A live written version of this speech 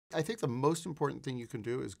I think the most important thing you can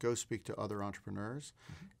do is go speak to other entrepreneurs,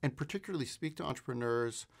 and particularly speak to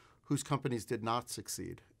entrepreneurs whose companies did not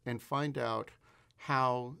succeed, and find out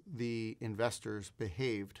how the investors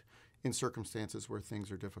behaved in circumstances where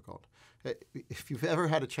things are difficult. If you've ever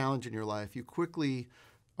had a challenge in your life, you quickly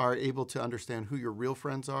are able to understand who your real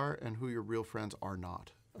friends are and who your real friends are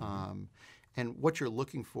not. And what you're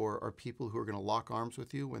looking for are people who are going to lock arms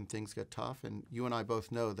with you when things get tough. And you and I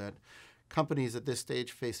both know that companies at this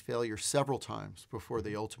stage face failure several times before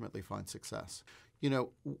they ultimately find success. You know,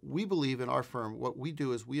 we believe in our firm, what we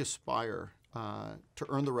do is we aspire to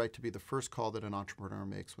earn the right to be the first call that an entrepreneur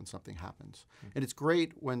makes when something happens. And it's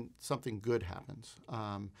great when something good happens.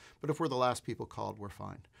 But if we're the last people called, we're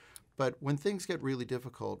fine. But when things get really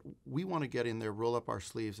difficult, we want to get in there, roll up our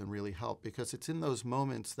sleeves, and really help, because it's in those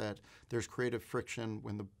moments that there's creative friction,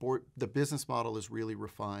 when the business model is really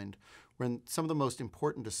refined, when some of the most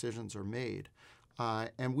important decisions are made.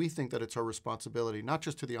 And we think that it's our responsibility, not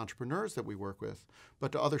just to the entrepreneurs that we work with,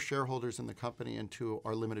 but to other shareholders in the company and to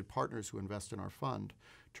our limited partners who invest in our fund,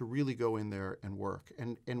 to really go in there and work.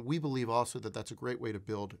 And we believe also that that's a great way to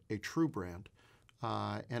build a true brand.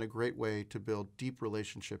 And a great way to build deep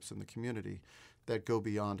relationships in the community that go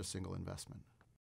beyond a single investment.